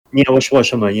你要说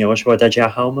什么？你要说大家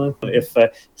好吗? If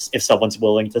someone's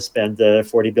willing to spend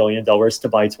 $40 billion to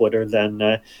buy Twitter, then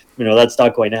that's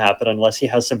not going to happen unless he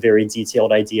has some very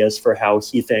detailed ideas for how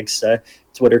he thinks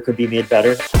Twitter could be made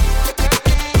better.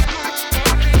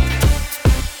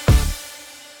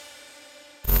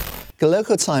 Good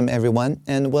local time, everyone,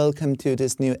 and welcome to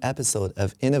this new episode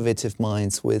of Innovative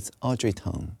Minds with Audrey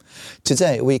Tong.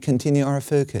 Today, we continue our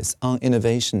focus on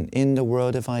innovation in the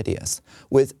world of ideas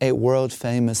with a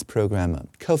world-famous programmer,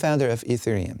 co-founder of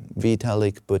Ethereum,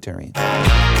 Vitalik Buterin.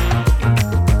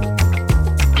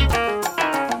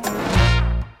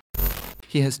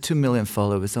 He has 2 million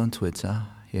followers on Twitter.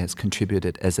 He has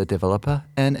contributed as a developer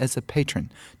and as a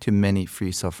patron to many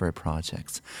free software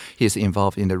projects. He is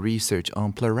involved in the research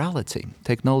on plurality,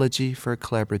 technology for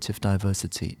collaborative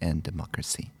diversity and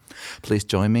democracy. Please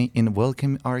join me in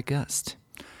welcoming our guest.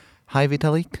 Hi,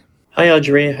 Vitalik. Hi,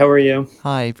 Audrey. How are you?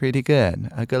 Hi, pretty good.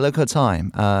 Good local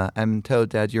time. I'm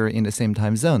told that you're in the same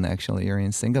time zone, actually. You're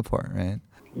in Singapore, right?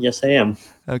 Yes, I am.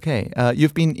 Okay.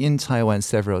 You've been in Taiwan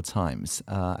several times.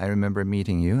 I remember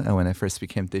meeting you when I first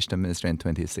became digital minister in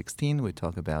 2016. We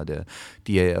talked about the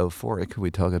DAO fork. We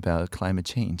talked about climate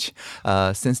change.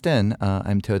 Since then,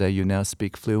 I'm told that you now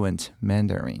speak fluent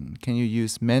Mandarin. Can you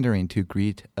use Mandarin to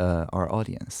greet our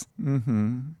audience?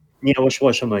 Mm-hmm. 你要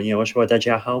说什么？你要说大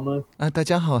家好吗？大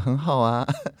家好，很好啊。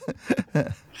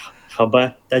好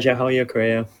吧，大家好也可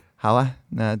以。好啊，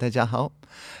那大家好。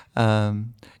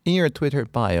In your Twitter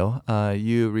bio,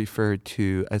 you referred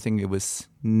to, I think it was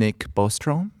Nick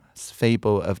Bostrom's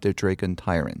Fable of the Dragon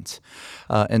Tyrant.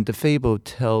 And the fable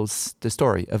tells the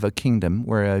story of a kingdom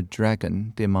where a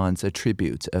dragon demands a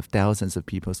tribute of thousands of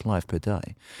people's life per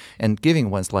day. And giving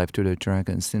one's life to the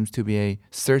dragon seems to be a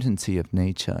certainty of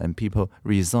nature, and people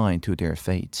resign to their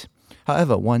fate.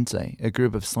 However, one day, a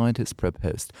group of scientists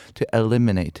proposed to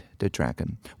eliminate the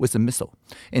dragon with a missile,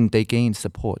 and they gained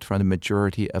support from the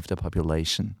majority of the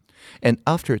population. And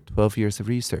after 12 years of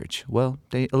research, well,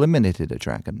 they eliminated the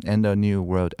dragon, and a new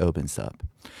world opens up.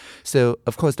 So,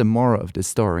 of course, the moral of the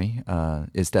story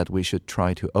is that we should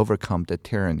try to overcome the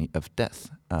tyranny of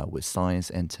death with science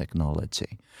and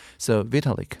technology. So,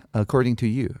 Vitalik, according to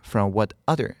you, from what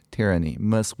other tyranny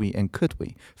must we and could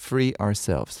we free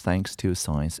ourselves thanks to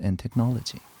science and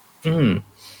technology?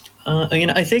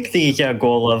 I think the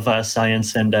goal of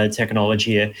science and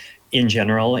technology in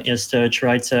general is to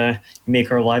try to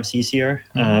make our lives easier.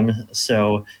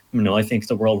 So, I think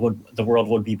the world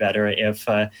would be better if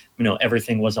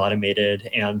everything was automated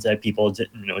and people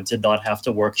did not have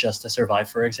to work just to survive.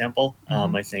 For example,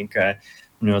 I think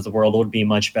the world would be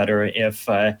much better if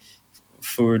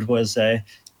food was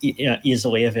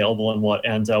easily available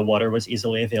and water was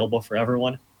easily available for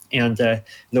everyone. And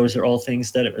those are all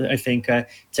things that I think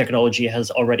technology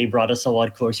has already brought us a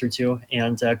lot closer to,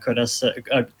 and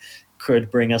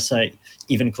could bring us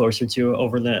even closer to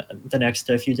over the next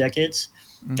few decades.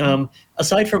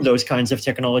 Aside from those kinds of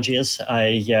technologies,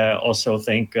 I also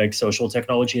think social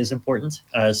technology is important.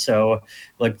 So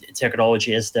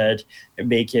technologies that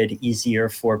make it easier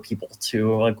for people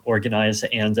to organize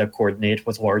and coordinate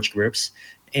with large groups.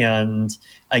 And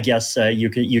I guess you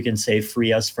can say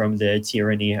free us from the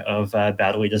tyranny of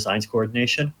badly designed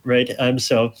coordination, right?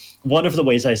 So one of the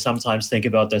ways I sometimes think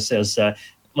about this is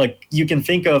you can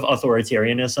think of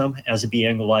authoritarianism as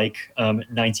being like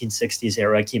 1960s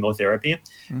era chemotherapy,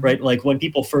 right? Like when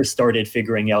people first started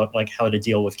figuring out how to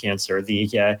deal with cancer, the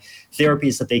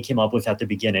therapies that they came up with at the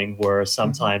beginning were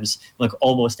sometimes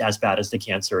almost as bad as the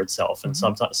cancer itself, and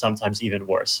sometimes even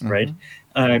worse, right?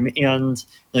 And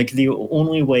the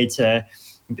only way to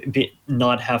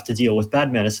not have to deal with bad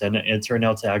medicine, it turned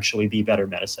out to actually be better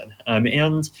medicine.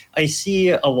 And I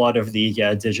see a lot of the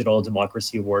digital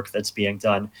democracy work that's being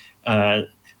done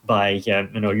by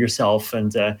yourself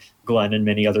and Glenn and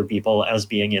many other people as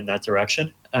being in that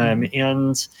direction.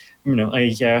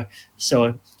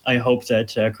 So I hope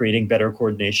that creating better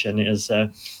coordination is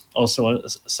also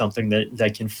something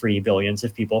that can free billions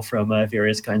of people from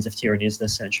various kinds of tyrannies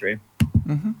this century.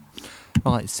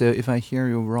 Right, so if I hear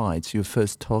you right, you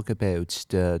first talk about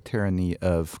the tyranny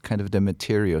of kind of the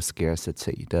material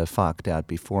scarcity, the fact that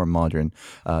before modern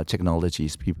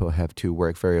technologies, people have to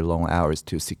work very long hours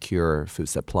to secure food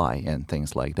supply and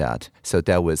things like that. So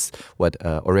that was what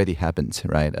already happened,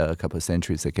 right? A couple of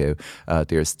centuries ago,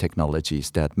 there's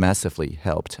technologies that massively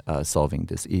helped solving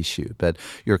this issue. But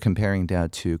you're comparing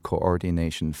that to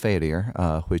coordination failure,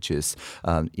 which is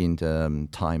in the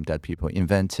time that people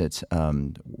invented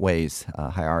ways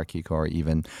is hierarchical or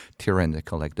even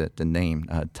tyrannical, like the name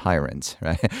tyrant,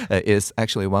 right, is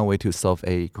actually one way to solve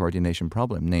a coordination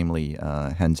problem, namely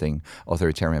handing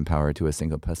authoritarian power to a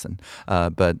single person.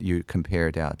 But you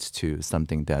compare that to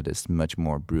something that is much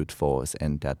more brute force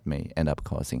and that may end up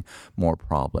causing more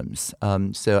problems.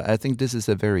 So I think this is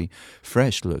a very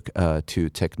fresh look to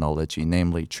technology,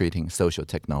 namely treating social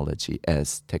technology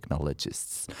as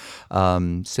technologists.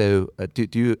 So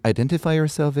do you identify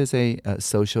yourself as a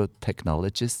social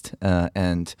technologist?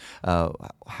 And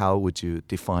how would you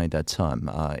define that term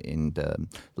in the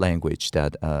language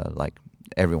that like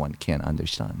everyone can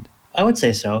understand? I would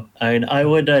say so. I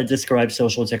would describe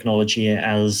social technology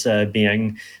as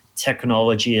being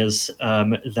technologies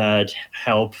that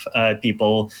help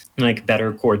people like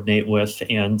better coordinate with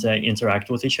and interact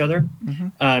with each other.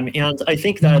 And I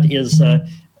think that is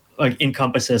like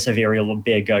encompasses a very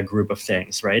big group of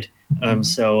things, right?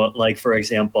 So, like for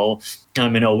example,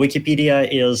 Wikipedia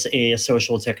is a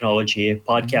social technology.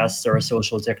 Podcasts are a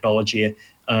social technology.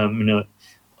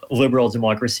 Liberal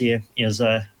democracy is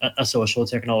a social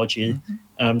technology.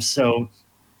 So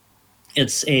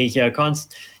it's a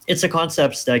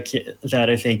concept that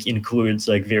I think includes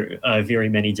like very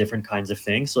many different kinds of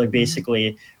things. Like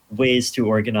basically ways to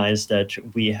organize that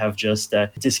we have just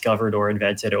discovered or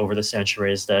invented over the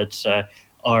centuries that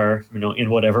are in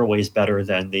whatever ways better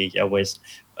than the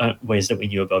ways that we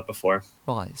knew about before.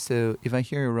 Right. So if I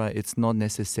hear you right, it's not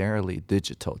necessarily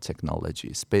digital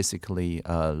technologies. Basically,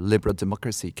 liberal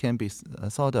democracy can be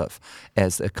thought of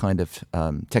as a kind of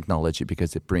technology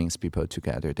because it brings people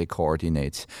together. They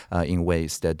coordinate in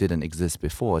ways that didn't exist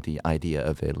before the idea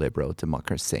of a liberal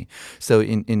democracy. So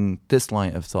in this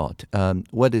line of thought,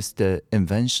 what is the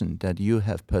invention that you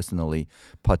have personally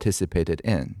participated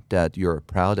in that you're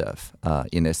proud of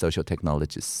in a social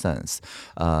technologist sense?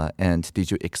 And did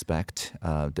you expect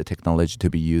the technology to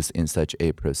be used in such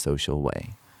a pro-social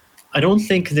way? I don't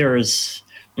think there's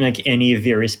like any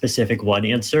very specific one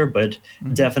answer, but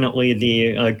definitely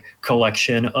the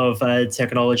collection of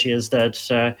technologies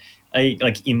that I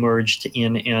like emerged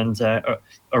in and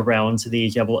around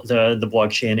the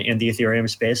blockchain and the Ethereum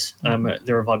space.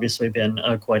 There have obviously been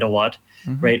quite a lot,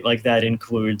 right? Like that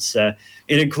includes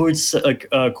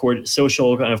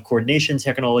social kind of coordination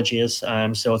technologies.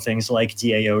 So things like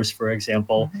DAOs, for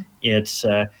example. It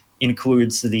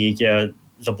includes the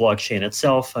blockchain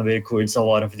itself. It includes a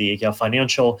lot of the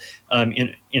financial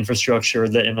infrastructure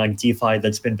that in like DeFi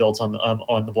that's been built on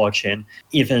the blockchain.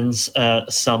 Even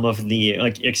some of the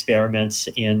like experiments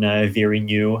in very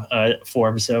new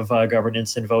forms of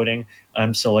governance and voting.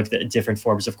 So like the different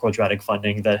forms of quadratic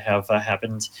funding that have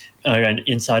happened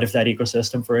inside of that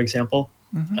ecosystem, for example.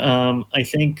 I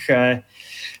think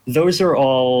those are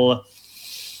all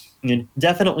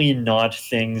definitely not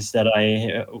things that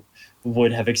I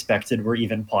would have expected were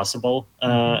even possible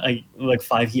like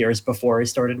 5 years before I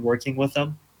started working with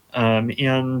them.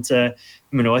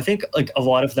 I think like a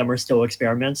lot of them are still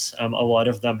experiments. A lot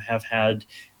of them have had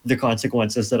the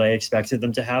consequences that I expected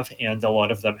them to have, and a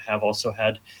lot of them have also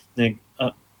had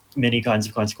many kinds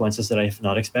of consequences that I have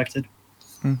not expected.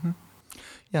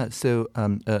 Yeah, so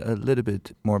a little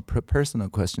bit more personal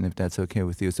question, if that's okay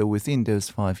with you. So within those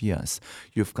 5 years,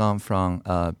 you've gone from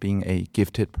being a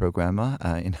gifted programmer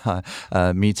in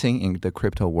a meeting in the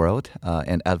crypto world,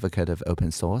 an advocate of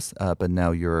open source, but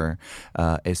now you're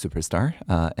a superstar,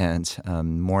 and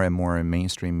more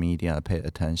mainstream media pay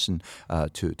attention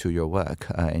to your work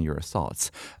and your thoughts.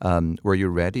 Were you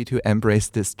ready to embrace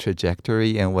this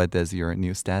trajectory, and what does your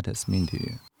new status mean to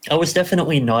you? I was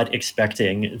definitely not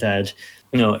expecting that,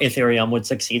 Ethereum would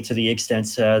succeed to the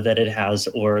extent that it has,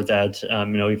 or that,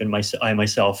 even I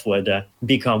myself would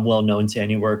become well known to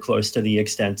anywhere close to the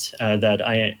extent that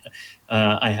I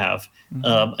have.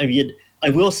 I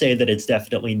will say that it's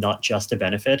definitely not just a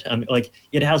benefit. Like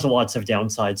it has lots of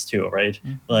downsides too, right?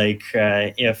 Like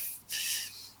if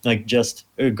like just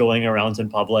going around in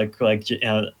public, like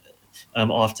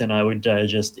often I would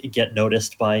just get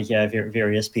noticed by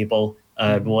various people.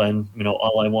 When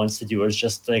all I want to do is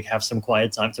just like have some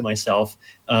quiet time to myself.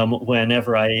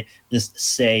 Whenever I just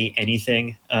say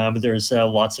anything, there's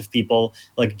lots of people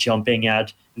like jumping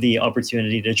at the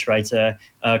opportunity to try to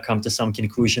come to some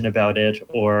conclusion about it,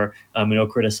 or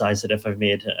criticize it if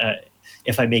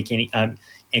I make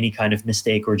any kind of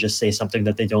mistake, or just say something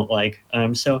that they don't like.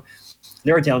 So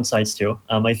there are downsides too.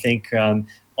 I think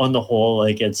on the whole,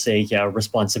 like it's a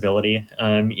responsibility,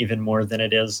 even more than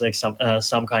it is like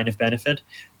some kind of benefit,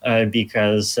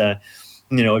 because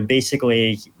it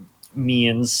basically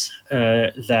means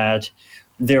that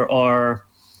there are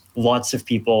lots of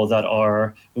people that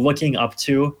are looking up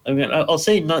to, I mean, I'll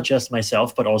say not just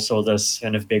myself, but also this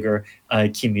kind of bigger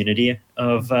community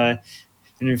of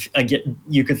and if I get,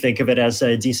 you could think of it as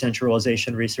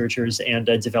decentralization researchers and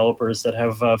developers that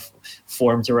have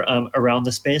formed around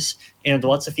the space. And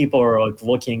lots of people are like,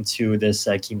 looking to this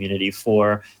community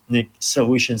for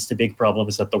solutions to big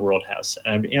problems that the world has.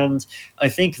 And I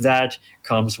think that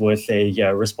comes with a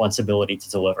responsibility to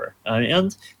deliver.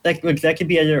 And that can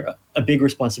be a big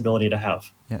responsibility to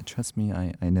have. Yeah, trust me,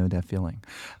 I know that feeling.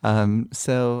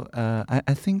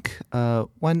 I think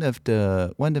one of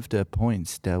the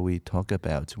points that we talked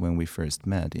about when we first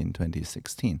met in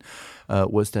 2016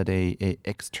 was that a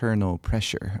external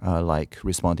pressure, like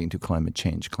responding to climate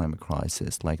change, climate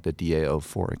crisis, like the DAO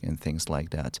fork and things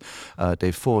like that,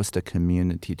 they forced the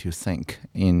community to think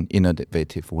in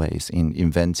innovative ways, in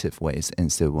inventive ways,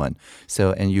 and so on.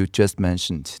 And you just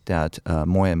mentioned that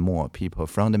more and more people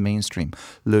from the mainstream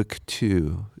look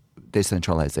to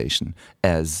decentralization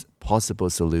as possible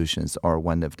solutions or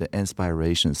one of the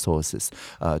inspiration sources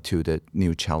to the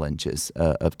new challenges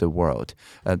of the world.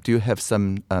 Do you have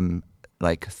some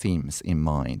like themes in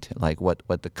mind, like what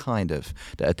the kind of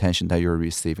the attention that you're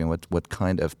receiving, what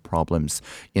kind of problems,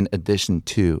 in addition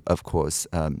to, of course,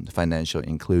 financial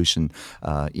inclusion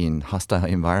in hostile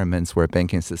environments where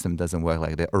banking system doesn't work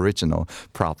like the original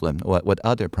problem, what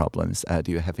other problems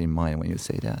do you have in mind when you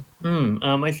say that?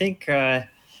 I think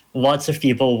lots of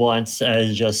people want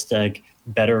just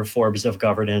better forms of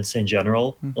governance in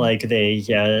general. Mm-hmm. Like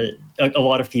a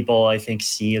lot of people, I think,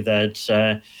 see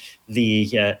that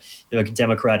the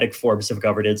democratic forms of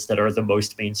governance that are the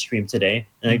most mainstream today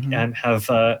have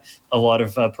a lot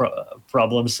of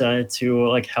problems to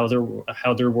like how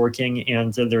they're working,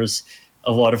 and there's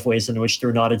a lot of ways in which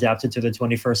they're not adapted to the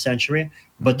 21st century,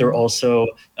 but they're also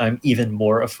even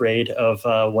more afraid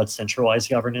of what centralized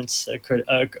governance could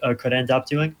end up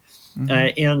doing.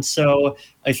 And so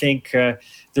I think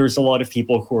there's a lot of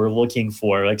people who are looking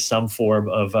for like some form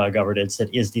of governance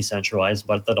that is decentralized,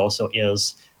 but that also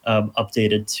is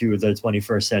updated to the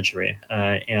 21st century.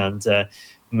 And I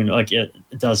mean, like it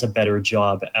does a better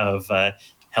job of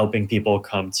helping people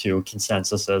come to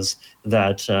consensuses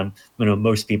that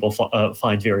most people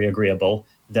find very agreeable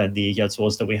than the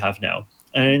tools that we have now.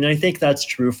 And I think that's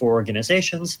true for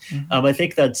organizations. I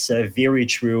think that's very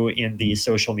true in the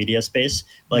social media space.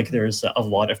 Like there's a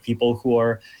lot of people who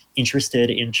are interested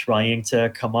in trying to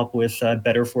come up with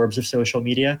better forms of social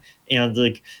media. And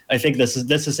like I think this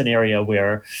is an area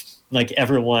where like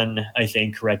everyone, I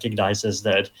think, recognizes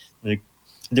that like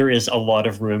there is a lot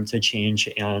of room to change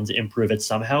and improve it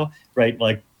somehow, right?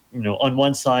 Like, on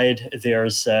one side,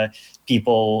 there's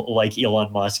people like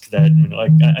Elon Musk that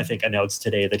I think announced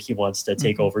today that he wants to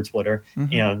take over Twitter.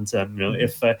 And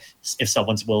if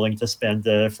someone's willing to spend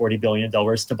 $40 billion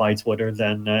to buy Twitter,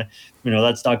 then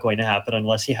that's not going to happen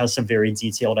unless he has some very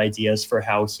detailed ideas for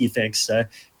how he thinks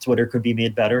Twitter could be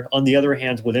made better. On the other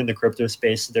hand, within the crypto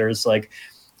space, there's like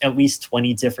at least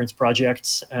 20 different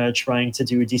projects trying to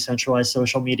do decentralized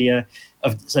social media.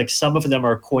 Like some of them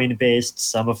are coin based,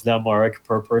 some of them are like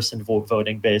per person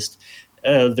voting based.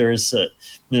 There's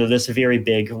this very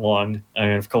big, long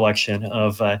collection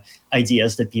of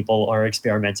ideas that people are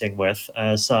experimenting with.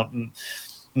 Some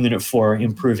for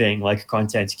improving like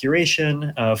content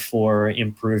curation, for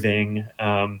improving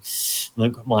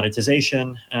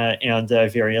monetization, and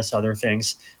various other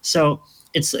things. So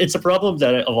it's a problem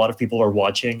that a lot of people are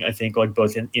watching, I think, like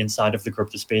both inside of the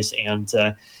crypto space and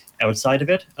outside of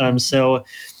it. So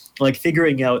like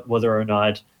figuring out whether or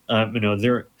not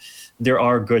there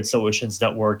are good solutions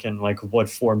that work and like what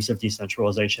forms of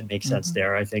decentralization make sense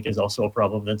there, I think is also a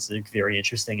problem that's like, very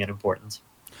interesting and important.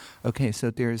 Okay, so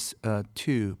there's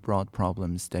two broad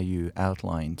problems that you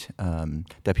outlined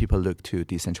that people look to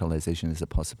decentralization as a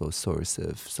possible source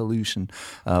of solution.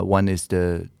 One is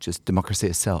just democracy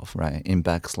itself, right, in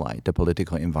backslide, the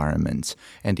political environment.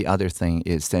 And the other thing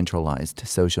is centralized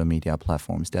social media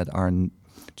platforms that are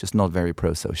just not very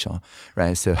pro-social,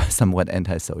 right? So somewhat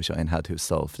anti-social, and how to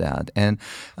solve that. And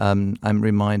I'm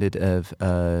reminded of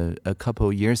a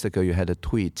couple years ago, you had a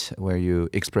tweet where you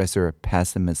expressed your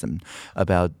pessimism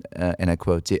about, and I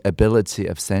quote, the ability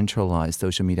of centralized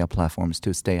social media platforms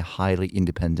to stay highly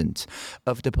independent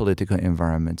of the political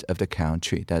environment of the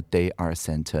country that they are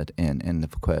centered in, end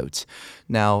of quote.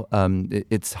 Now,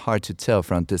 it's hard to tell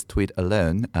from this tweet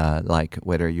alone, like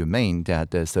whether you mean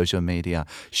that the social media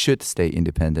should stay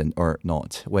independent or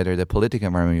not, whether the political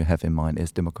environment you have in mind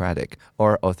is democratic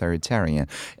or authoritarian.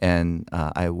 And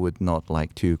I would not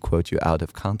like to quote you out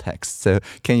of context. So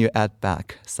can you add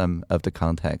back some of the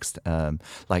context,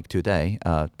 like today,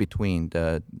 between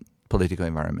the political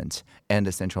environment and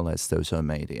the centralized social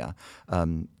media.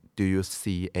 Do you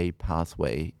see a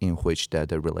pathway in which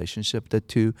the relationship the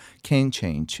two can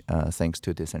change thanks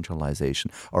to decentralization,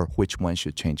 or which one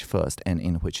should change first and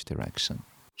in which direction?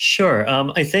 Sure.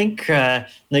 I think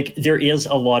like there is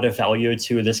a lot of value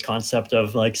to this concept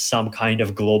of like some kind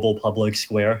of global public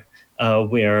square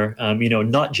where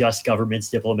not just governments,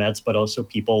 diplomats, but also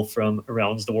people from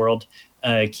around the world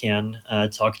can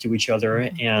talk to each other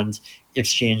and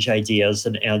exchange ideas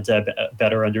and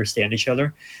better understand each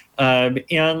other.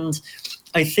 And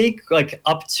I think like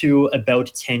up to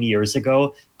about 10 years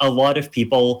ago, a lot of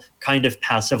people kind of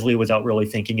passively, without really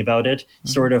thinking about it,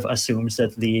 sort of assumes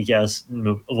that the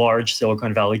large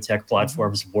Silicon Valley tech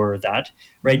platforms were that,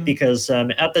 right? Because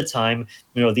at the time,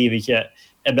 the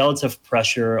amount of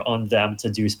pressure on them to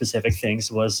do specific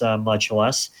things was much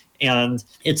less. And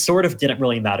it sort of didn't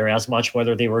really matter as much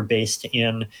whether they were based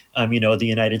in, the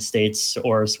United States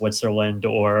or Switzerland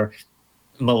or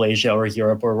Malaysia or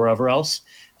Europe or wherever else.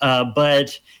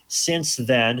 But since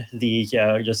then, the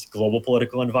just global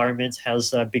political environment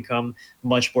has become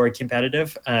much more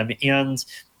competitive, and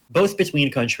both between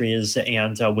countries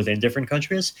and within different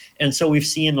countries. And so we've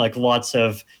seen like lots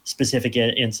of specific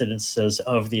incidences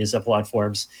of these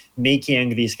platforms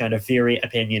making these kind of very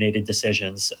opinionated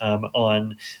decisions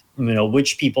on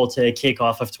which people to kick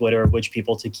off of Twitter, which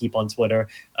people to keep on Twitter,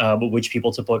 which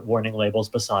people to put warning labels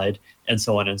beside, and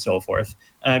so on and so forth.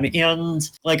 And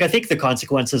like I think the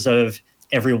consequences of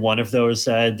every one of those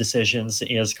decisions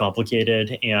is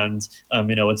complicated, and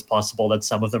it's possible that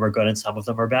some of them are good and some of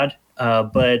them are bad.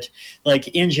 But like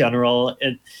in general,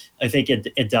 I think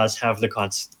it does have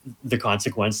the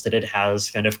consequence that it has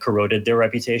kind of corroded their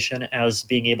reputation as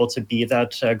being able to be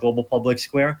that global public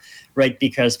square, right?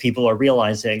 Because people are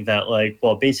realizing that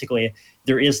basically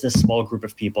there is this small group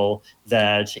of people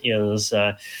that is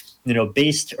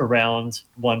based around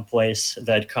one place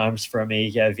that comes from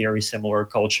a very similar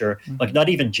culture, like not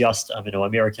even just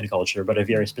American culture, but a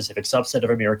very specific subset of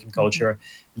American culture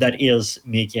that is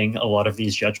making a lot of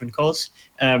these judgment calls.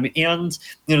 And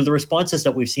the responses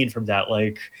that we've seen from that,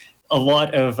 like a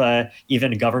lot of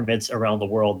even governments around the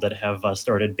world that have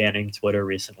started banning Twitter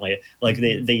recently, like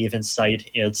they even cite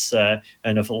its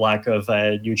kind of lack of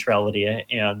neutrality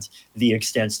and the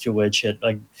extent to which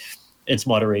its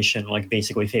moderation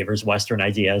basically favors Western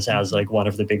ideas as one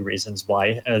of the big reasons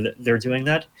why they're doing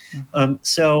that.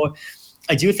 So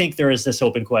I do think there is this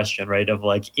open question, right, of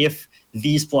if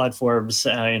these platforms,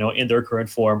 in their current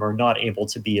form are not able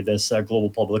to be this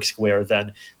global public square,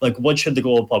 then what should the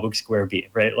global public square be,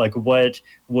 right? What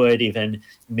would even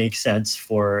make sense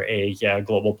for a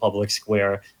global public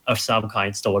square of some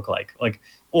kinds to look like?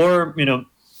 Or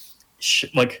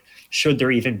should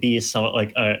there even be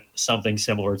something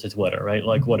similar to Twitter, right?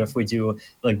 What if we do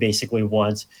basically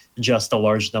want just a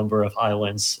large number of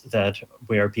islands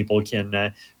where people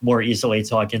can more easily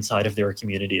talk inside of their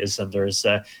communities, and there's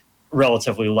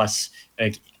relatively less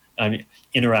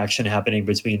interaction happening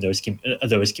between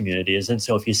those communities. And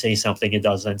so if you say something, it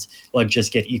doesn't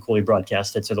just get equally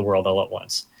broadcasted to the world all at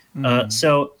once.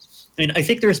 So I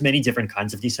think there's many different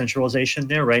kinds of decentralization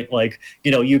there, right?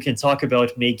 You can talk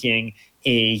about making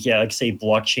a, say,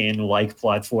 blockchain-like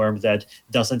platform that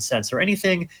doesn't censor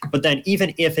anything, but then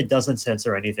even if it doesn't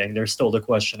censor anything, there's still the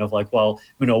question of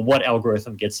what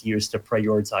algorithm gets used to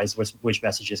prioritize which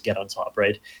messages get on top,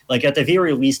 right? At the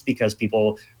very least, because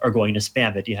people are going to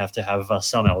spam it, you have to have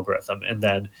some algorithm, and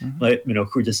then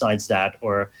who decides that?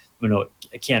 Or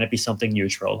can it be something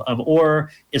neutral? Or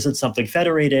is it something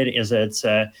federated? Is it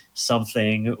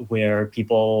something where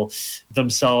people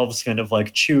themselves kind of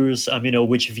choose,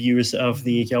 which views of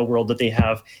the world that they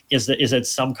have? Is it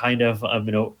some kind of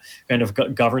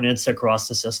governance across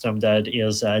the system that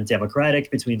is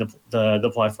democratic between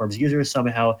the platform's users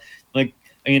somehow?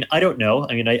 I don't know.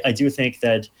 I do think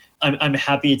that I'm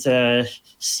happy to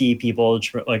see people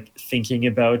thinking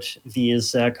about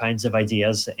these kinds of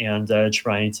ideas and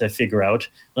trying to figure out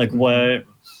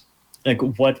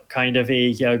what kind of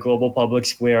a global public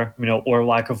square, or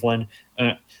lack of one,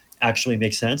 actually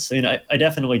makes sense. I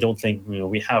definitely don't think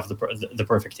we have the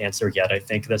perfect answer yet. I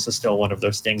think this is still one of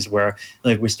those things where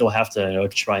we still have to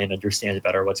try and understand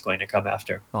better what's going to come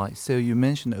after. Right. So you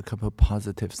mentioned a couple of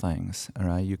positive things. All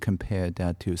right. You compared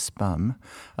that to spam,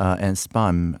 and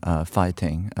spam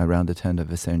fighting around the turn of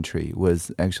the century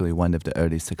was actually one of the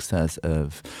early success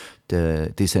of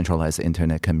the decentralized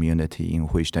internet community in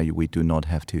which that we do not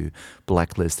have to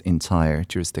blacklist entire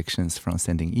jurisdictions from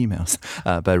sending emails,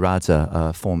 but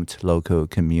rather formed local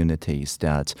communities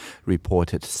that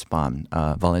reported spam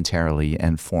voluntarily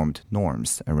and formed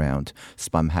norms around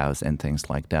spam house and things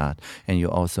like that. And you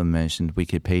also mentioned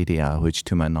Wikipedia, which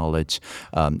to my knowledge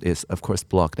is of course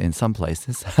blocked in some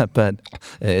places, but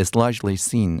is largely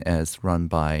seen as run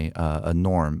by a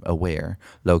norm-aware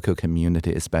local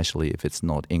community, especially if it's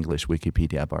not English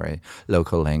Wikipedia, but a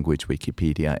local language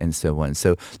Wikipedia and so on.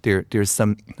 So there's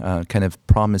some kind of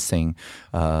promising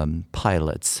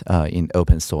pilots in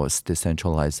open source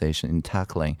decentralization in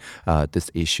tackling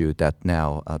this issue that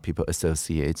now people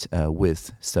associate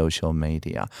with social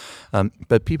media.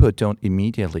 But people don't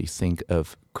immediately think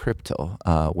of crypto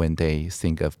when they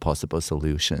think of possible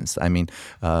solutions. I mean,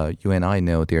 you and I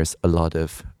know there's a lot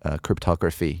of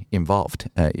cryptography involved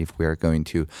if we're going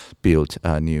to build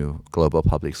new global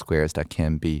public squares that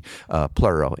can be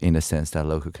plural in the sense that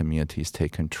local communities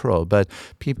take control. But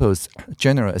people's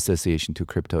general association to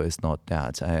crypto is not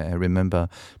that. I remember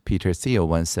Peter Thiel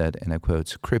once said, and I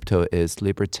quote, "Crypto is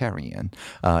libertarian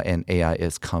and AI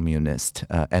is communist,"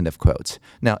 end of quote.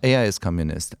 Now, AI is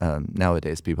communist.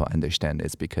 Nowadays, people understand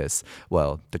it's because,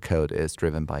 well, the code is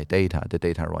driven by data. The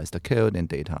data writes the code and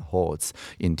data holds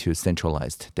into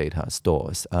centralized data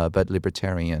stores. But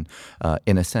libertarian,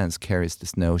 in a sense, carries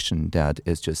this notion that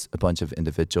it's just a bunch of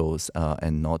individuals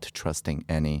and not trusting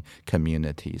any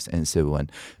communities and so on.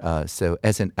 So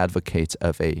as an advocate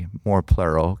of a more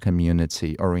plural,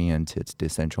 community-oriented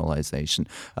decentralization,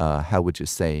 how would you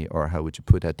say, or how would you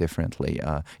put that differently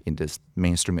in this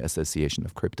mainstream association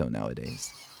of crypto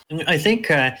nowadays? I think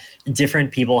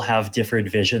different people have different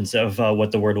visions of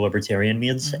what the word libertarian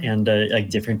means, and like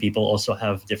different people also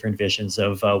have different visions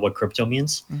of what crypto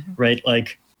means, right?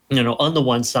 Like, you know, on the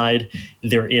one side,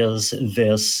 there is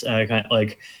this kind of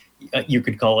like, you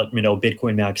could call it, you know,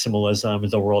 Bitcoin maximalism.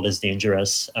 The world is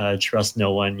dangerous. Trust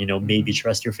no one. You know, maybe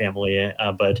trust your family,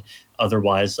 but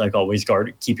otherwise, like, always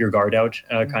keep your guard out,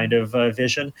 kind of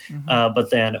vision. But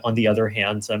then, on the other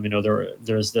hand, you know,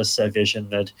 there's this vision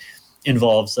that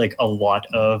involves like a lot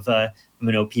of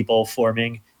you know, people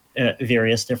forming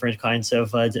various different kinds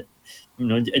of you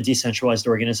know, decentralized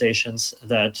organizations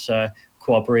that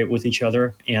cooperate with each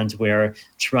other, and where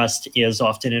trust is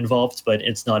often involved, but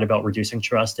it's not about reducing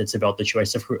trust. It's about the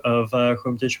choice of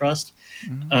whom to trust.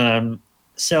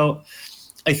 So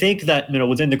I think that, you know,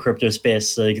 within the crypto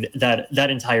space, like that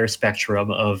entire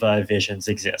spectrum of visions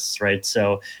exists, right?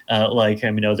 So, like,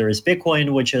 you know, there is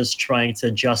Bitcoin, which is trying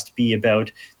to just be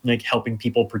about like helping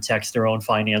people protect their own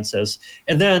finances,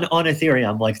 and then on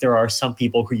Ethereum, like, there are some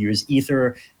people who use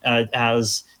Ether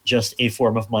as just a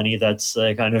form of money that's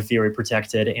kind of very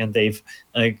protected, and they've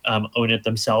own it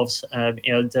themselves, and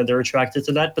they're attracted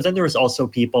to that. But then there's also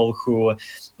people who,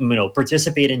 you know,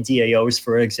 participate in DAOs,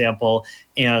 for example,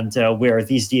 and where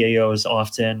these DAOs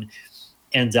often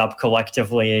end up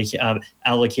collectively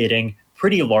allocating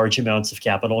pretty large amounts of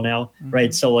capital now,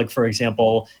 right? So, like, for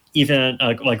example, even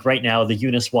like right now, the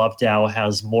Uniswap DAO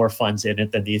has more funds in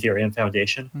it than the Ethereum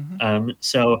Foundation.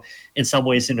 So in some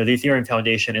ways, you know, the Ethereum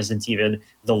Foundation isn't even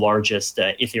the largest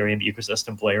Ethereum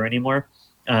ecosystem player anymore.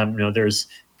 You know, there's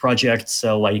projects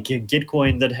like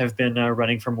Gitcoin that have been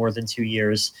running for more than 2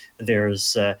 years.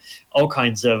 There's all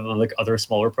kinds of like other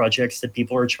smaller projects that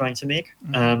people are trying to make.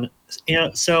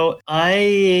 And so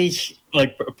I,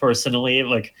 like, personally,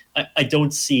 like, I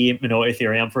don't see, you know,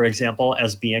 Ethereum, for example,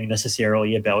 as being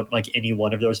necessarily about like any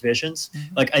one of those visions.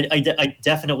 Like, I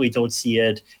definitely don't see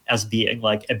it as being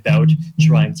like about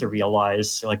trying to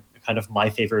realize like kind of my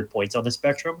favorite points on the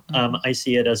spectrum. I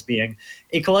see it as being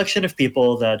a collection of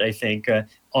people that I think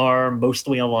are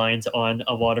mostly aligned on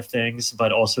a lot of things,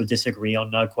 but also disagree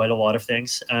on quite a lot of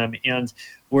things, and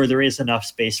where there is enough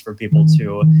space for people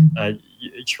to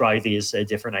try these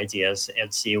different ideas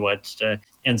and see what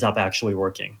ends up actually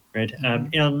working, right?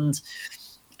 And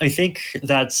I think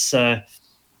that's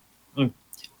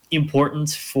important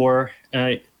for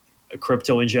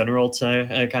crypto in general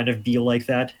to kind of be like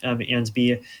that, and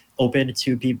be open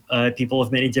to people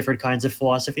of many different kinds of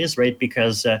philosophies, right?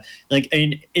 Because like, I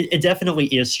mean, it definitely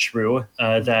is true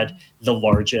that the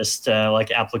largest like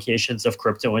applications of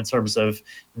crypto in terms of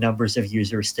numbers of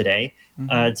users today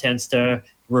tends to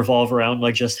revolve around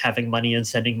like just having money and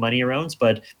sending money around.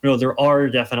 But, you know, there are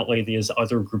definitely these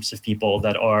other groups of people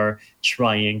that are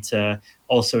trying to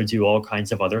also do all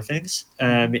kinds of other things,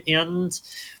 and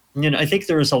you know, I think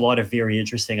there's a lot of very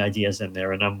interesting ideas in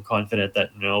there, and I'm confident that,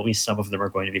 you know, at least some of them are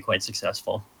going to be quite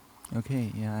successful. Okay,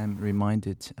 yeah, I'm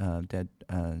reminded that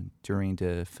during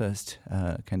the first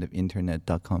kind of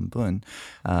internet.com boom,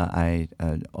 I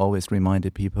always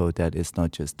reminded people that it's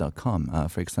not just .com.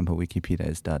 For example, Wikipedia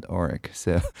is .org.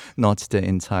 So not the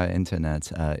entire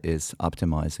internet is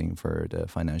optimizing for the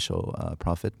financial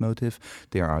profit motive.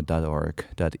 There are .org,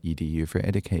 .edu for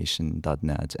education,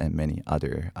 .net, and many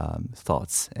other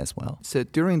thoughts as well. So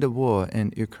during the war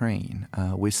in Ukraine,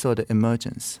 we saw the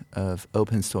emergence of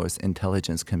open source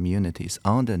intelligence communities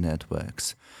on the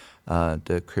networks.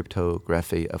 The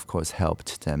cryptography, of course,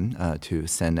 helped them to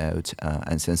send out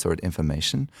uncensored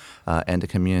information, and the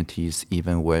communities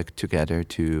even worked together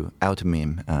to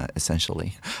out-meme,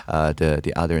 essentially,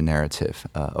 the other narrative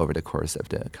over the course of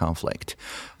the conflict.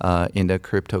 In the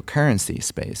cryptocurrency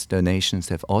space, donations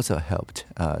have also helped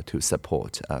to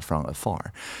support from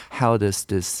afar. How does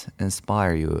this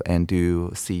inspire you, and do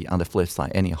you see, on the flip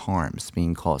side, any harms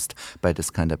being caused by this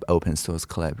kind of open source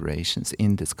collaborations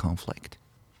in this conflict?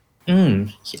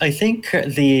 I think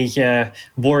the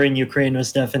war in Ukraine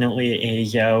was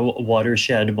definitely a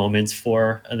watershed moment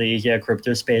for the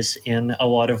crypto space in a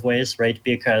lot of ways, right?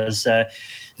 Because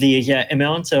the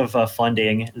amount of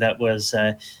funding that was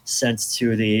sent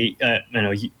to the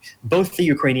both the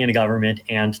Ukrainian government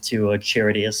and to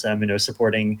charities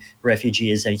supporting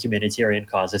refugees and humanitarian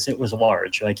causes, it was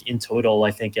large. Like in total,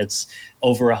 I think it's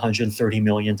over $130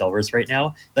 million right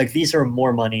now. Like these are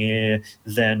more money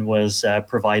than was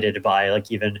provided by like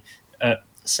even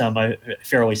some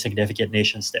fairly significant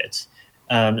nation states.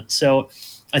 So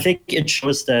I think it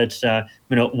shows that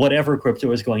whatever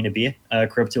crypto is going to be,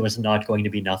 crypto is not going to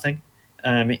be nothing,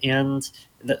 and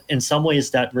in some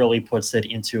ways that really puts it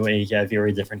into a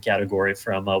very different category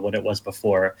from what it was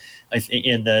before. I think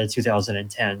in the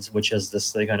 2010s, which is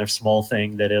this kind of small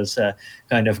thing that is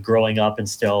kind of growing up and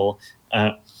still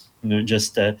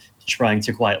just trying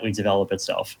to quietly develop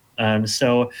itself.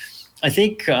 So I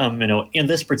think, in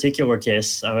this particular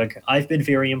case, I've been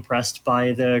very impressed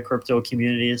by the crypto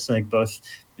communities, like both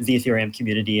the Ethereum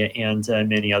community and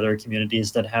many other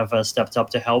communities that have stepped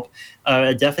up to help.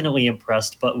 Definitely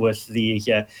impressed, but with the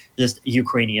just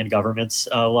Ukrainian government's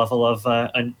level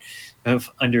of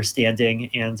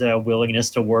understanding and willingness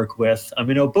to work with,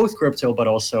 both crypto, but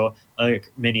also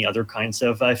many other kinds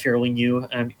of fairly new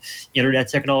internet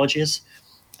technologies.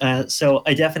 So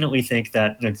I definitely think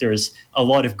that there's a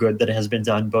lot of good that has been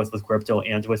done both with crypto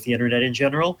and with the internet in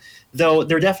general, though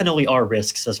there definitely are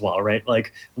risks as well, right?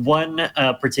 Like one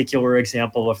particular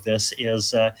example of this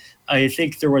is I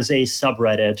think there was a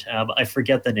subreddit, I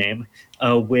forget the name,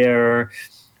 where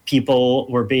people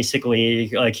were basically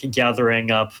like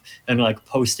gathering up and like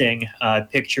posting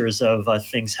pictures of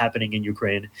things happening in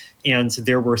Ukraine. And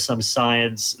there were some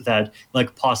signs that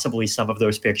like possibly some of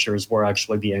those pictures were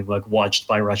actually being like watched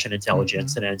by Russian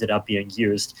intelligence and ended up being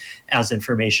used as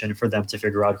information for them to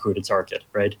figure out who to target,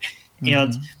 right?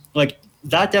 And like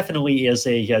that definitely is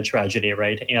a tragedy,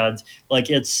 right? And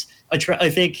like it's I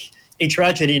think a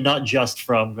tragedy, not just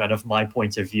from kind of my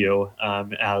point of view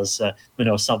as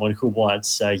someone who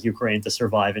wants Ukraine to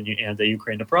survive and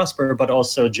Ukraine to prosper, but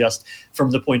also just from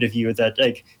the point of view that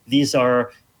like these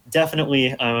are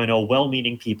definitely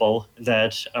well-meaning people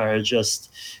that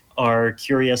are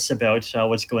curious about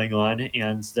what's going on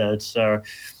and that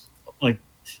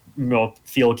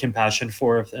feel compassion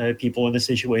for people in the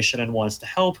situation and wants to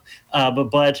help,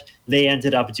 but they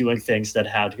ended up doing things that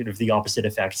had kind of the opposite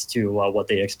effects to what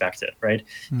they expected, right?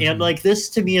 And like this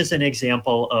to me is an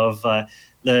example of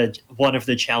one of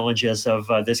the challenges of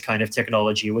this kind of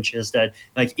technology, which is that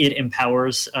like it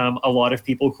empowers a lot of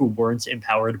people who weren't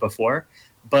empowered before,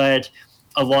 but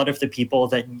a lot of the people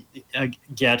that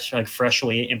get like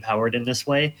freshly empowered in this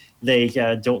way, they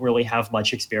don't really have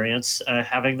much experience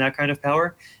having that kind of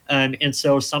power, and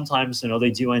so sometimes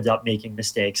they do end up making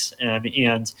mistakes, and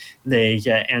they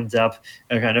end up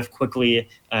kind of quickly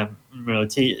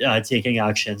taking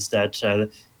actions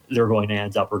that they're going to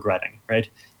end up regretting, right?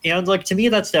 And like to me,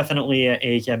 that's definitely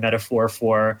a metaphor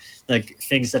for like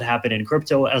things that happen in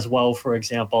crypto as well. For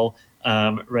example,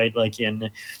 right, like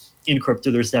in crypto,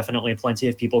 there's definitely plenty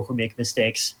of people who make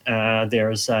mistakes.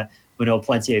 There's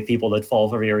plenty of people that fall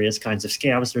for various kinds of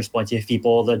scams. There's plenty of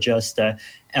people that just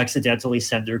accidentally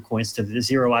send their coins to the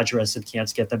zero address and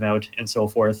can't get them out, and so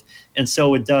forth. And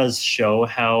so it does show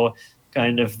how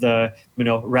kind of the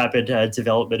rapid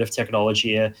development of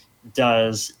technology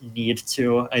does need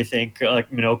to, I think,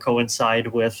 coincide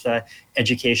with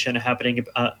education happening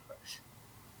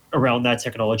around that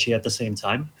technology at the same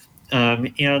time.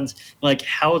 And like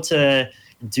how to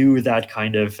do that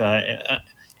kind of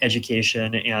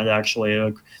education and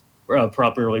actually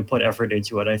properly put effort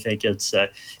into it. I think it's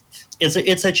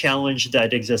a challenge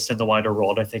that exists in the wider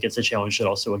world. I think it's a challenge that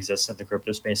also exists in the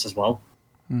crypto space as well.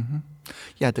 Mm-hmm.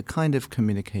 Yeah, the kind of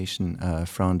communication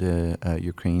from the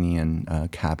Ukrainian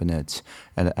cabinet,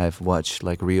 and I've watched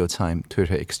like real-time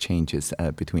Twitter exchanges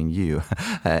between you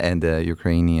and the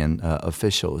Ukrainian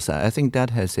officials. I think that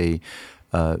has a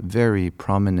very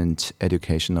prominent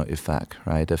educational effect,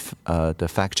 right? The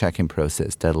fact-checking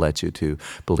process that led you to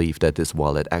believe that this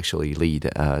wallet actually lead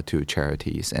to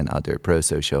charities and other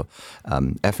pro-social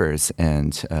efforts,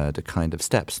 and the kind of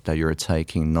steps that you're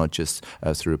taking, not just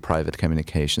through private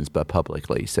communications, but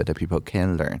publicly, so that people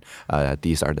can learn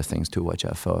these are the things to watch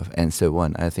out for, and so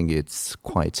on. I think it's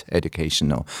quite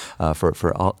educational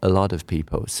for a lot of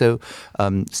people. So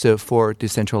for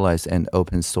decentralized and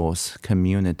open source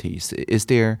communities, is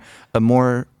there a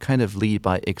more kind of lead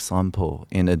by example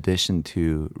in addition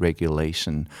to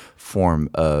regulation form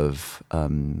of,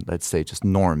 let's say, just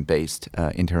norm-based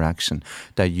interaction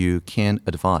that you can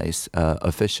advise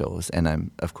officials? And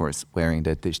I'm, of course, wearing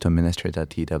the digital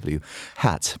ministry.tw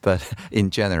hat, but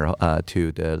in general,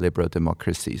 to the liberal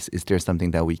democracies, is there something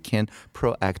that we can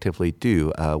proactively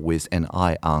do with an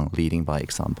eye on leading by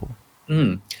example?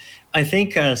 I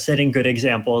think setting good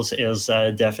examples is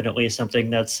definitely something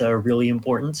that's really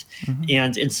important. Mm-hmm.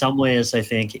 And in some ways, I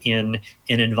think in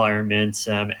an environment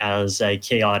as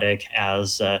chaotic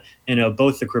as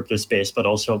both the crypto space, but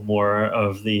also more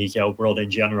of the world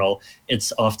in general,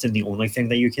 it's often the only thing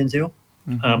that you can do.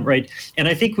 Mm-hmm. Right. And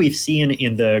I think we've seen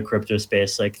in the crypto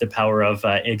space, like the power of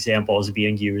examples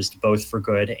being used both for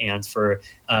good and for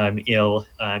ill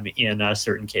in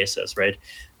certain cases. Right.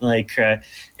 Like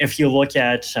if you look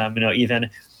at,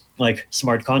 even like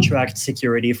smart contract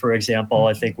security, for example,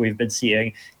 I think we've been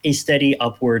seeing a steady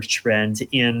upward trend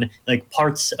in like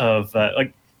parts of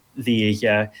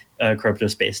the crypto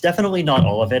space. Definitely not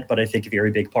all of it, but I think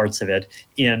very big parts of it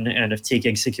in and of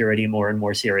taking security more and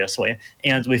more seriously.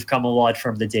 And we've come a lot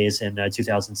from the days in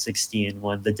 2016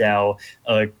 when the DAO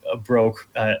broke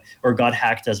or got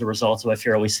hacked as a result of a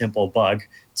fairly simple bug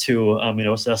to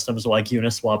systems like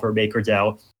Uniswap or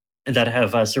MakerDAO that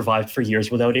have survived for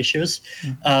years without issues.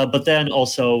 Mm-hmm. But then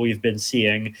also we've been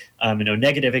seeing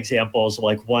negative examples.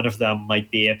 Like one of them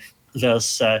might be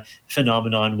this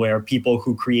phenomenon where people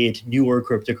who create newer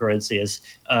cryptocurrencies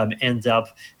end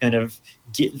up kind of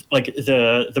like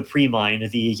the pre-mine,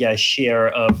 the share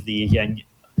of the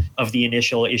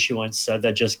initial issuance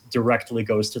that just directly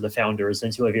goes to the founders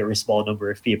and to a very small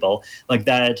number of people. Like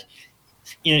that,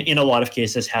 in a lot of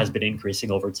cases, has been increasing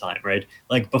over time, right?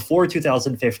 Like before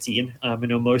 2015,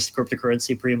 most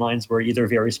cryptocurrency pre-mines were either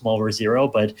very small or zero,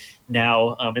 but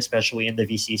now, especially in the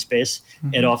VC space,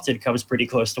 mm-hmm. it often comes pretty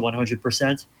close to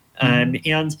 100%.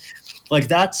 And like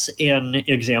that's an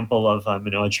example of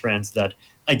a trend that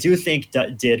I do think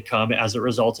that did come as a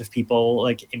result of people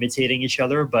like imitating each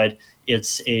other, but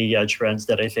it's a trend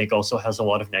that I think also has a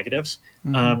lot of negatives.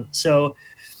 Mm-hmm. So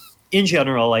in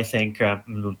general, I think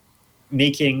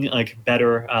making like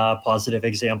better positive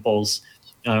examples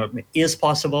is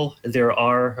possible. There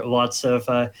are lots of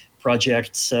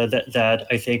projects that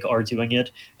I think are doing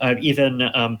it. Even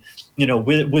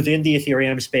within the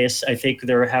Ethereum space, I think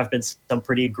there have been some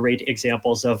pretty great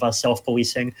examples of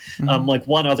self-policing. Mm-hmm. Like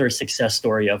one other success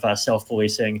story of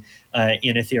self-policing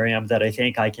in Ethereum that I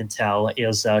think I can tell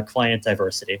is client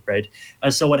diversity, right?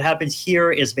 So what happens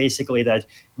here is basically that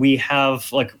we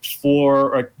have like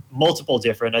four or multiple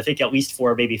different, I think at least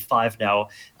four, maybe five now,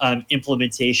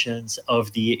 implementations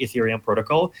of the Ethereum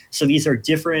protocol. So these are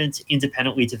different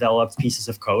independently developed pieces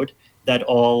of code that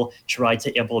all try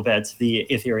to implement the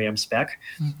Ethereum spec.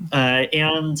 Mm-hmm.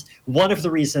 And one of the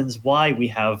reasons why we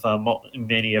have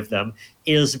many of them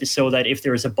is so that if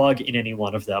there is a bug in any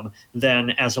one of them,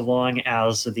 then as long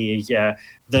as the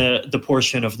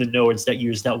portion of the nodes that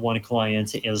use that one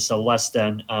client is less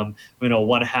than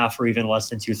 1/2 or even less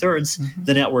than 2/3, mm-hmm.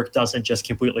 the network doesn't just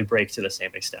completely break to the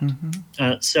same extent.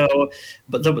 Mm-hmm.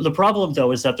 But the problem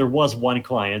though is that there was one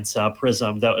client,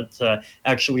 Prism, that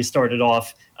actually started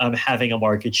off having a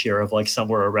market share of like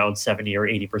somewhere around 70 or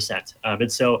 80%.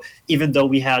 And so even though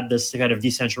we had this kind of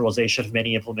decentralization of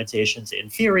many implementations in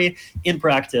theory, in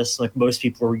practice, like most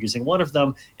people were using one of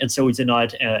them, and so we did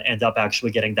not end up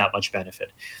actually getting that much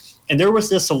benefit. And there was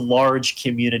this large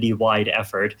community-wide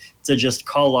effort to just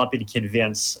call up and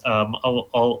convince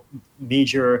all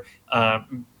major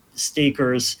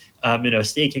stakers,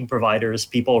 staking providers,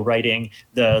 people writing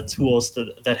the tools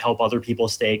that help other people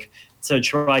stake, to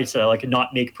try to like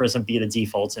not make Prism be the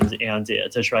default and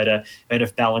to try to kind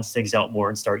of balance things out more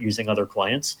and start using other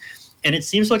clients. And it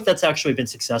seems like that's actually been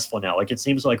successful now. Like it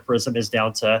seems like Prism is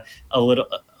down to a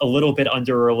little bit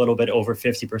under or a little bit over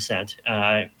 50%,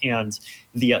 and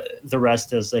the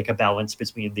rest is like a balance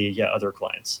between the other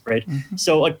clients, right?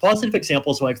 So like positive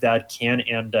examples like that can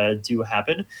and do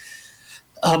happen.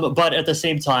 But at the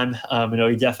same time,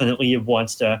 he definitely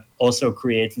wants to also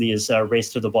create these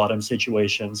race to the bottom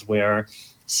situations where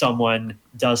someone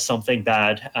does something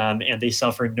bad and they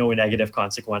suffer no negative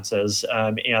consequences,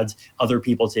 and other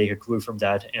people take a clue from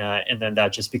that, and then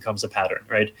that just becomes a pattern,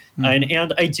 right?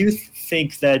 And I do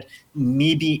think that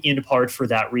maybe in part for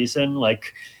that reason,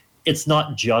 like, it's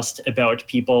not just about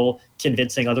people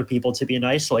convincing other people to be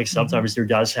nice. Like sometimes there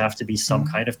does have to be some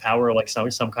kind of power, like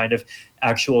some kind of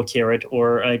actual carrot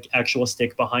or actual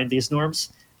stick behind these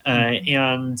norms.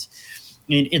 And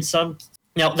in some,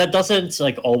 now that doesn't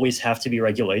like always have to be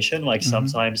regulation. Like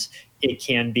sometimes it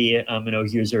can be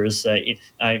users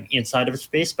inside of a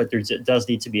space, but there does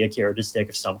need to be a carrot or stick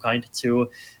of some kind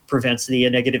to prevent the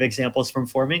negative examples from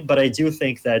forming. But I do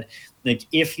think that like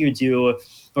if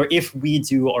we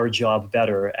do our job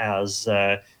better as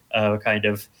kind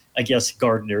of, I guess,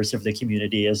 gardeners of the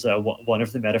community is one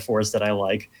of the metaphors that I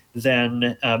like,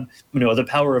 then the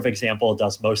power of example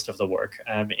does most of the work,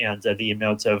 and the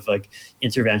amount of like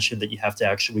intervention that you have to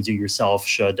actually do yourself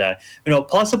should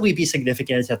possibly be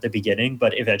significant at the beginning,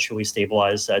 but eventually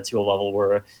stabilize to a level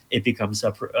where it becomes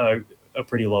a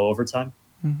pretty low over time.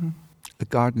 A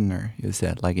gardener, you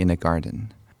said, like in a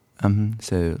garden.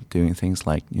 So doing things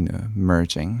like,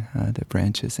 merging the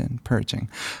branches and purging.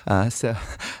 So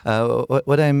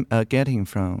what I'm getting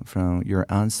from your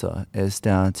answer is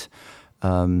that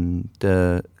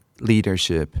the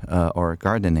leadership or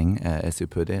gardening, as you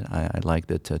put it, I like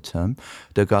that term,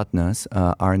 the gardeners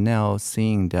are now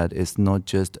seeing that it's not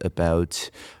just about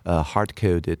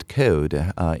hard-coded code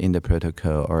in the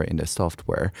protocol or in the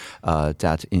software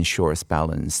that ensures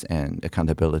balance and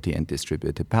accountability and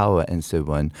distributed power and so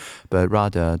on, but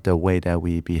rather the way that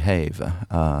we behave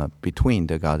between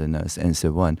the gardeners and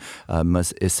so on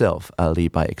must itself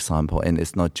lead by example. And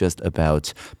it's not just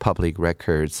about public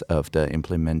records of the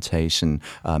implementation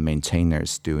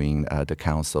maintainers doing the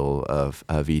council of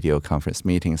video conference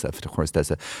meetings. Of course, that's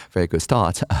a very good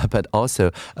start, but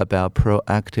also about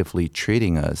proactively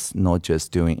treating us, not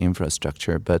just doing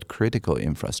infrastructure, but critical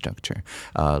infrastructure,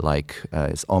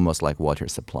 it's almost like water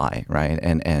supply, right?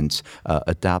 And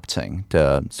adapting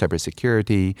the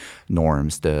cybersecurity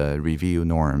norms, the review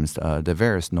norms, the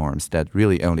various norms that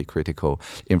really only critical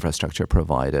infrastructure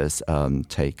providers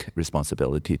take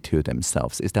responsibility to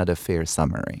themselves. Is that a fair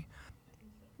summary?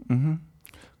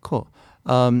 Cool.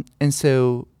 And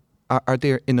so are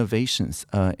there innovations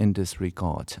in this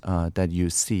regard that you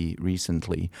see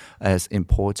recently as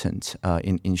important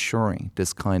in ensuring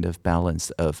this kind of balance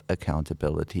of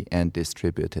accountability and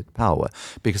distributed power?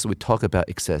 Because we talk about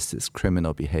excesses,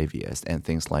 criminal behaviors, and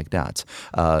things like that.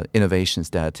 Innovations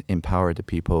that empower the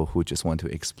people who just want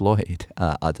to exploit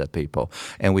other people.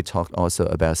 And we talked also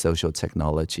about social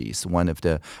technologies. One of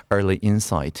the early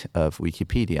insights of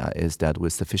Wikipedia is that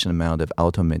with sufficient amount of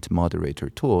ultimate moderator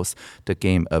tools, the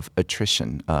game of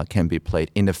attrition can be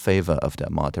played in the favor of the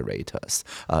moderators,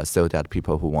 so that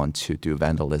people who want to do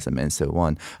vandalism and so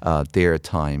on, their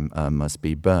time must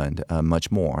be burned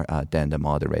much more than the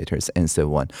moderators and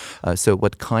so on. So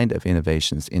what kind of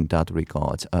innovations in that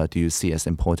regard do you see as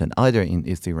important, either in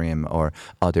Ethereum or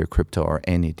other crypto or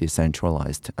any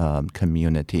decentralized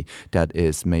community that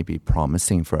is maybe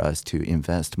promising for us to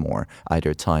invest more,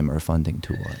 either time or funding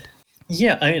toward?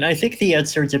 Yeah, I mean, I think the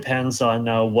answer depends on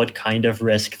what kind of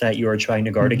risk that you are trying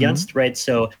to guard against, right?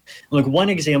 So, look, one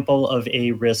example of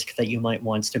a risk that you might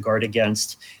want to guard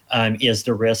against is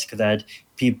the risk that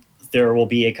there will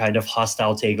be a kind of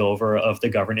hostile takeover of the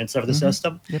governance of the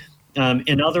system. Yep.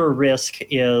 Another risk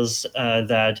is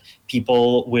that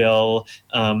people will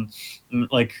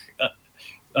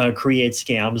create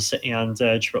scams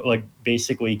and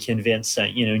basically convince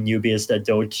newbies that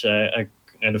don't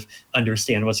kind of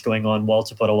understand what's going on well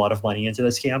to put a lot of money into the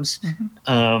scams.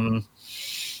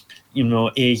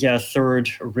 A third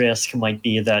risk might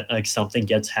be that something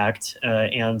gets hacked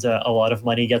and a lot of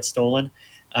money gets stolen.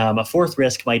 A fourth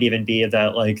risk might even be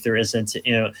that there isn't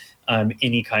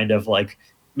any kind of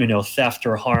theft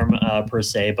or harm per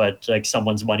se, but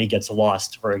someone's money gets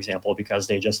lost, for example, because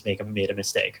they just made a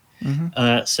mistake.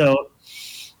 So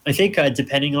I think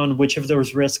depending on which of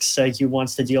those risks you want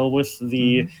to deal with,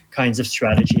 the kinds of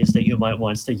strategies that you might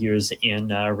want to use in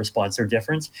response are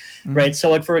different, right?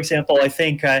 So, like for example, I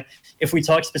think if we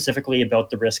talk specifically about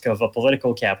the risk of a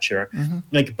political capture,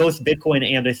 like both Bitcoin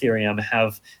and Ethereum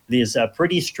have these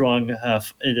pretty strong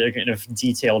kind of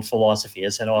detailed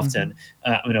philosophies, and often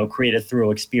created through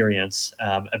experience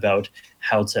about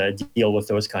how to deal with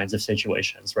those kinds of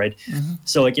situations, right?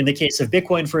 So like in the case of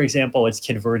Bitcoin, for example, it's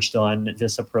converged on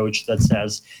this approach that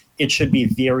says it should be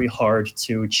very hard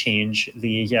to change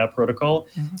the protocol,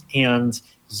 and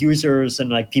users and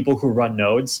like people who run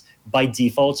nodes by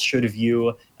default should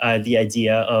view the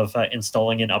idea of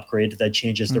installing an upgrade that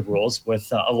changes the rules with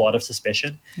a lot of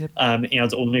suspicion,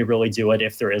 and only really do it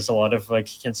if there is a lot of like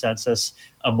consensus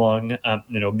among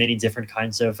many different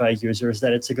kinds of users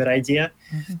that it's a good idea.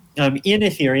 In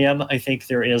Ethereum, I think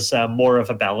there is more of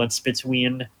a balance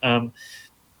between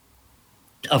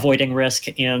avoiding risk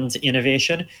and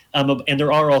innovation. And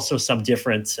there are also some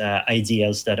different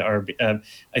ideas that are,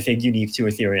 I think, unique to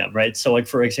Ethereum, right? So like,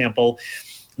 for example,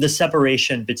 the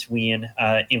separation between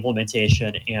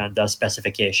implementation and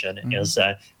specification is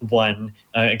one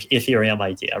Ethereum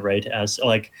idea, right? As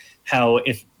like how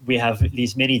if we have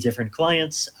these many different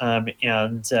clients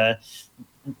and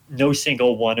no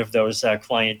single one of those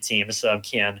client teams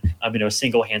can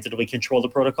single-handedly control the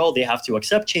protocol. They have to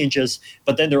accept changes,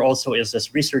 but then there also is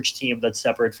this research team that's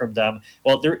separate from them.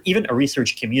 Well, they're even a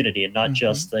research community and not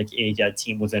just like a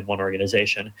team within one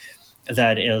organization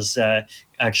that is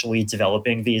actually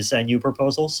developing these new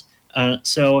proposals.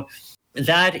 So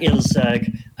that is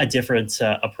a different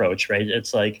approach, right?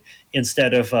 It's like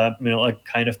instead of like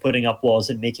kind of putting up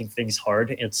walls and making things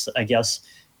hard, it's I guess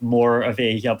more of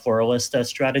a pluralist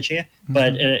strategy,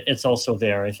 but it's also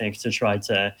there, I think, to try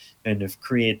to kind of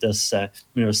create this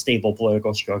stable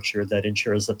political structure that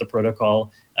ensures that the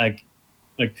protocol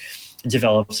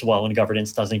develops well and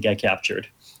governance doesn't get captured.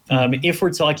 If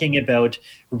we're talking about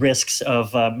risks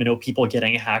of people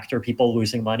getting hacked or people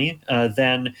losing money,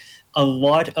 then a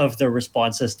lot of the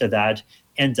responses to that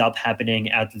end up happening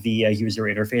at the user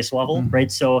interface level,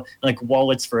 right? So like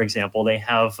wallets, for example, they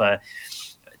have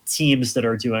teams that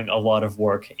are doing a lot of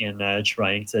work in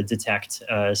trying to detect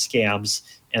scams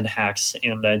and hacks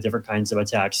and different kinds of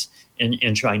attacks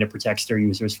and trying to protect their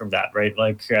users from that, right?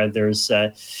 Like there's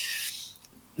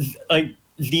like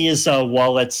these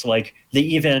wallets, like they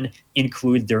even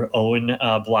include their own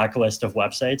blacklist of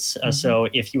websites. So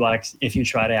if you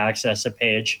try to access a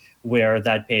page where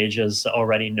that page is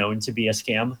already known to be a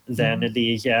scam, then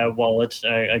the wallet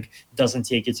doesn't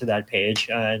take you to that page,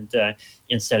 and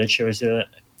instead it shows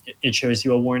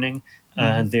you a warning.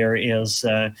 There is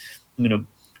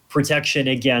protection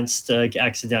against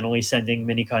accidentally sending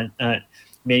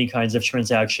many kinds of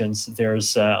transactions.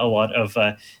 There's a lot of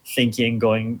thinking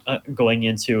going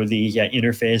into the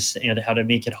interface and how to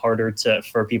make it harder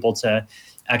for people to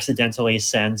accidentally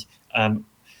send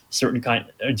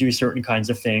do certain kinds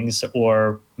of things,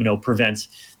 or prevent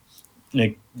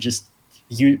just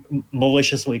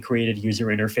maliciously created user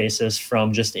interfaces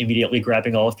from just immediately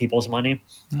grabbing all of people's money.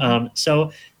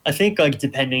 So I think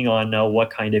depending on what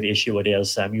kind of issue it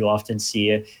is, you often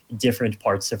see different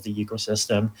parts of the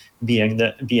ecosystem being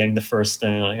the first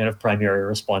kind of primary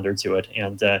responder to it,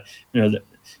 and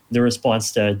the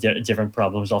response to different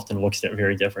problems often looks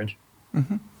very different.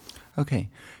 Okay,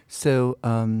 so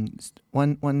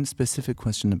one specific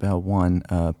question about one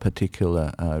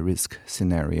particular risk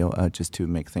scenario, just to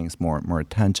make things more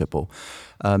tangible.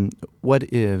 What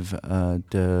if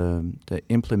the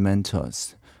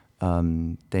implementers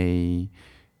they,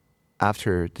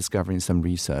 after discovering some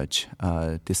research,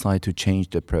 decide to change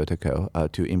the protocol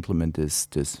to implement this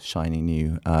shiny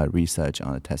new research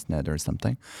on a testnet or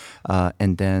something,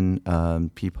 and then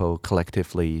people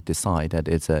collectively decide that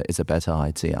it's a better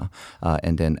idea,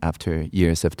 and then after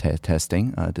years of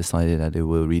testing, decided that it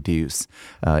will reduce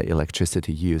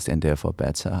electricity use and therefore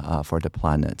better for the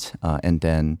planet, and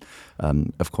then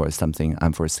of course something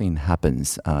unforeseen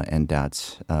happens, and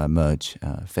that merge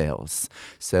fails.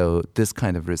 So this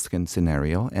kind of risk and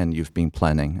scenario, and you've been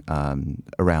planning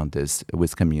around this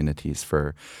with communities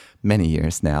for many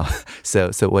years now.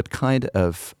 So what kind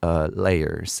of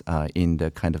layers in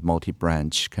the kind of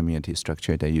multi-branch community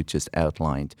structure that you just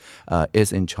outlined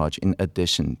is in charge, in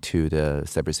addition to the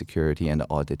cybersecurity and the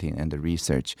auditing and the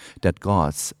research that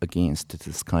guards against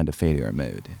this kind of failure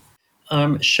mode?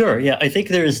 Sure. Yeah, I think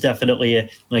there is definitely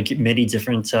like many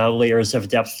different layers of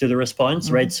depth to the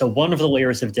response, right? So one of the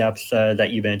layers of depth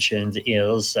that you mentioned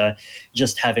is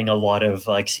just having a lot of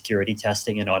like security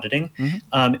testing and auditing.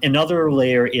 Another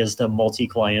layer is the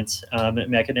multi-client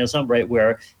mechanism, right?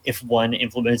 Where if one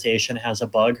implementation has a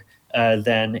bug,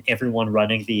 then everyone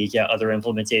running the other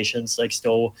implementations like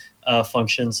still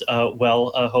functions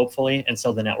well, hopefully, and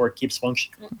so the network keeps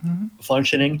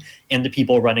functioning, and the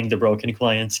people running the broken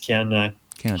clients can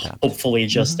adapt. hopefully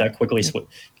just quickly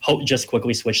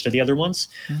switch to the other ones.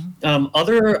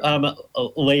 Other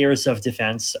layers of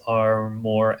defense are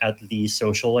more at the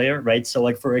social layer, right? So,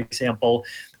 like for example,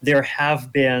 there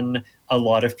have been a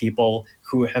lot of people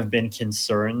who have been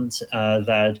concerned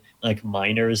that like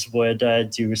miners would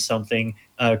do something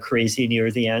crazy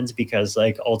near the end, because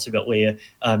like ultimately,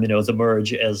 the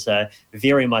merge is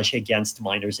very much against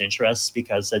miners' interests,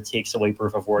 because it takes away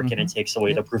proof of work and it takes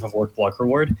away the proof of work block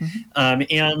reward.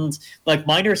 And like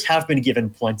miners have been given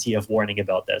plenty of warning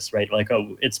about this, right? Like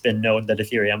it's been known that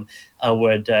Ethereum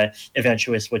would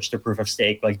eventually switch to proof of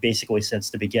stake, like basically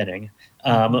since the beginning.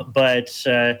 But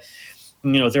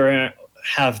there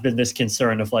have been this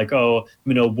concern of like,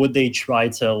 would they try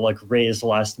to like raise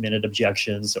last minute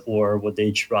objections, or would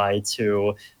they try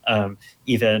to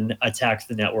even attack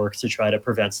the network to try to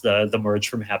prevent the merge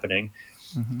from happening?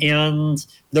 And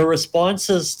the response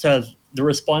to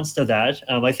that,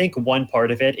 I think one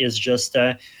part of it is just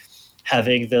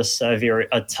having this very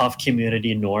tough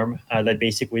community norm that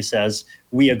basically says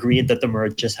we agreed that the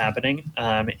merge is happening,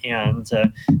 and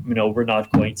we're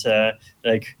not going to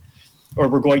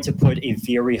we're going to put a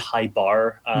very high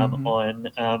bar on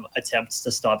attempts to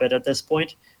stop it at this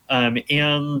point.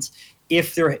 And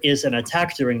if there is an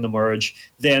attack during the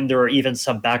merge, then there are even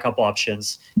some backup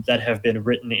options that have been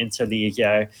written into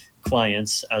the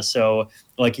clients. So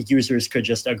like users could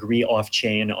just agree off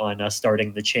chain on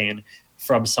starting the chain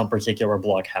from some particular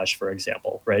block hash, for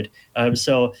example, right?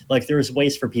 So like there's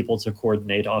ways for people to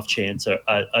coordinate off chain to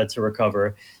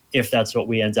recover if that's what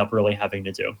we end up really having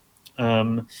to do.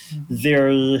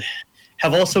 There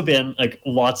have also been like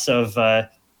lots of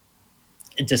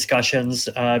discussions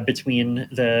between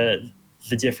the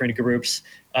different groups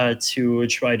to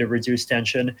try to reduce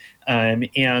tension.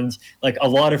 And like a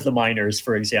lot of the miners,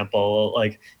 for example,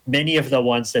 like many of the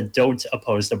ones that don't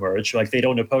oppose the merge, like they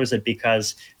don't oppose it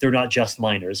because they're not just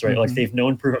miners, right? Like they've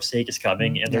known proof of stake is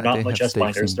coming, and they're not just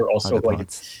miners, they're also going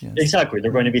to, exactly,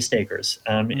 they're going to be stakers.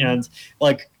 And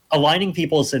like aligning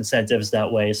people's incentives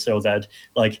that way, so that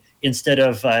like instead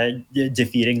of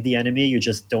defeating the enemy, you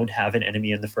just don't have an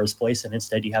enemy in the first place, and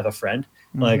instead you have a friend.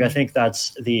 Like I think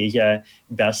that's the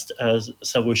best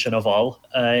solution of all,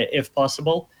 if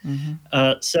possible.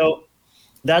 So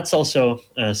that's also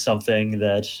something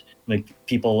that like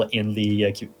people in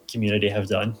the community have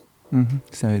done.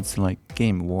 So it's like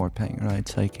game warping, right?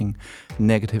 Taking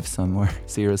negative sum or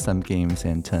zero-sum games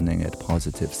and turning it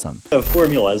positive sum.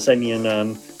 Formulas, I mean,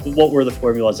 what were the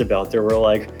formulas about? There were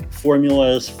like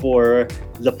formulas for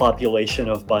the population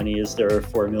of bunnies. There are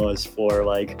formulas for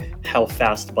like how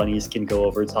fast bunnies can go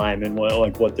over time and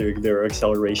what their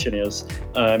acceleration is,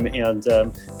 and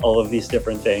all of these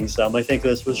different things. I think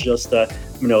this was just the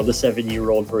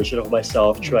 7-year-old version of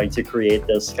myself trying to create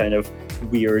this kind of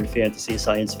weird fantasy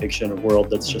science fiction world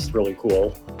that's just really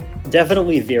cool.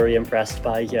 Definitely very impressed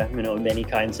by many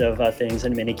kinds of things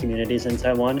and many communities in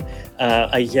Taiwan.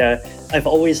 I've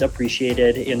always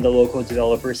appreciated in the local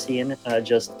developer scene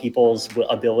just people's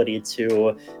ability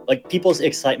to people's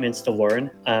excitements to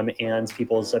learn, and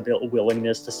people's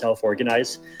willingness to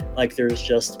self-organize. Like there's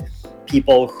just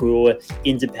people who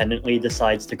independently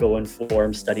decides to go and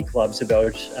form study clubs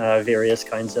about various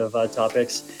kinds of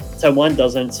topics. Taiwan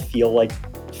doesn't feel like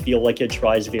it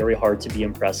tries very hard to be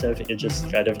impressive. It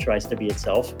just kind of tries to be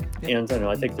itself. And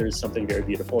I think there's something very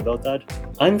beautiful about that.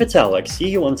 I'm Vitalik. See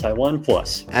you on Taiwan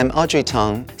Plus. I'm Audrey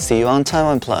Tong. See you on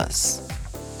Taiwan Plus.